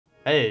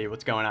Hey,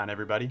 what's going on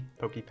everybody?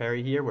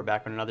 PokePerry here. We're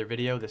back with another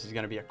video. This is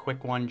going to be a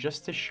quick one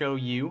just to show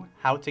you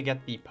how to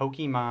get the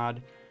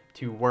PokeMod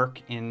to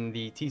work in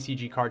the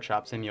TCG Card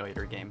Shop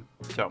Simulator game.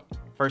 So,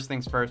 first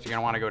things first, you're going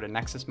to want to go to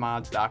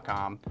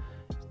nexusmods.com.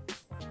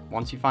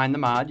 Once you find the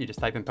mod, you just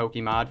type in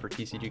PokeMod for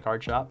TCG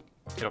Card Shop.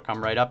 It'll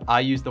come right up.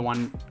 I use the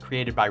one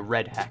created by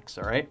Red Hex,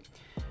 alright?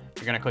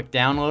 You're going to click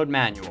Download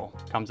Manual.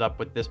 Comes up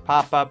with this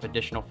pop-up,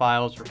 additional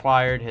files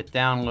required, hit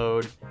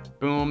download.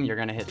 Boom, you're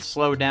going to hit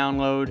slow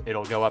download.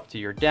 It'll go up to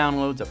your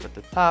downloads up at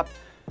the top.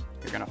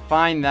 You're going to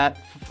find that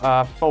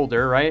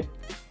folder, right?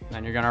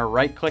 Then you're going to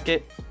right click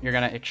it. You're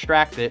going to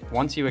extract it.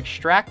 Once you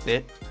extract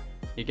it,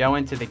 you go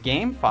into the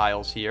game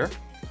files here,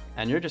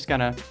 and you're just going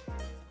to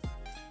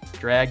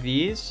drag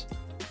these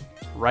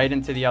right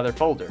into the other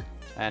folder.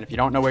 And if you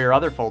don't know where your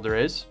other folder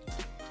is,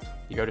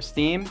 you go to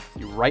Steam,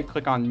 you right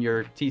click on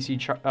your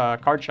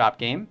TCG Card Shop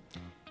game,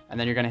 and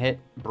then you're going to hit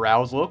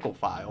Browse Local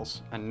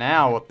Files. And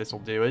now what this will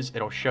do is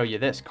it'll show you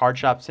this, Card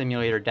Shop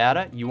Simulator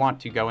data. You want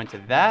to go into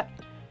that.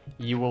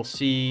 You will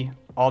see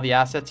all the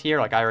assets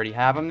here, like I already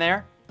have them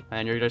there.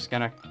 And you're just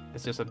going to,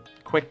 it's just a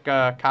quick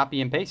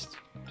copy and paste.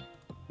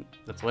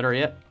 That's literally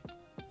it.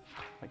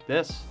 Like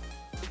this.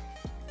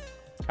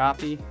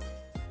 Copy.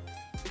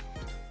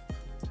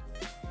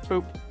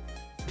 Boop.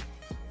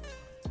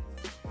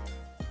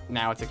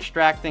 Now it's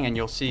extracting and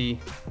you'll see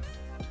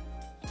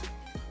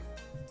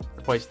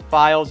replace the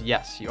files.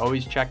 Yes, you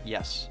always check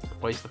yes.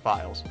 Replace the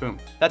files. Boom.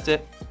 That's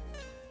it.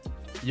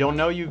 You'll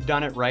know you've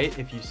done it right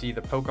if you see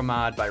the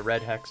PokeMod by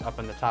Red Hex up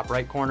in the top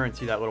right corner and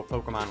see that little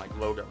Pokemon like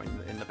logo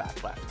in the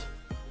back left.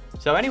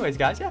 So anyways,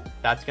 guys, yeah,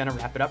 that's gonna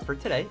wrap it up for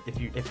today. If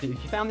you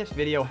found this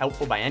video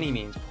helpful by any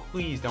means,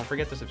 please don't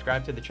forget to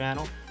subscribe to the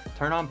channel,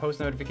 turn on post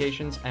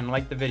notifications, and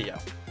like the video.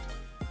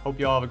 Hope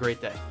you all have a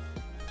great day.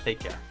 Take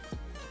care.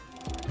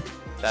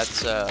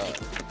 That's, I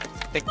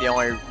think the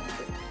only...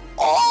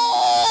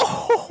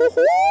 Oh!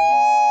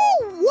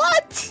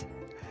 What?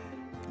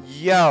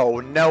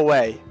 Yo, no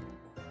way.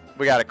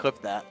 We gotta clip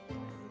that.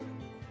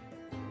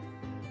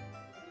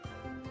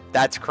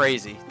 That's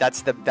crazy.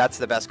 That's the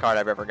best card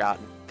I've ever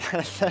gotten.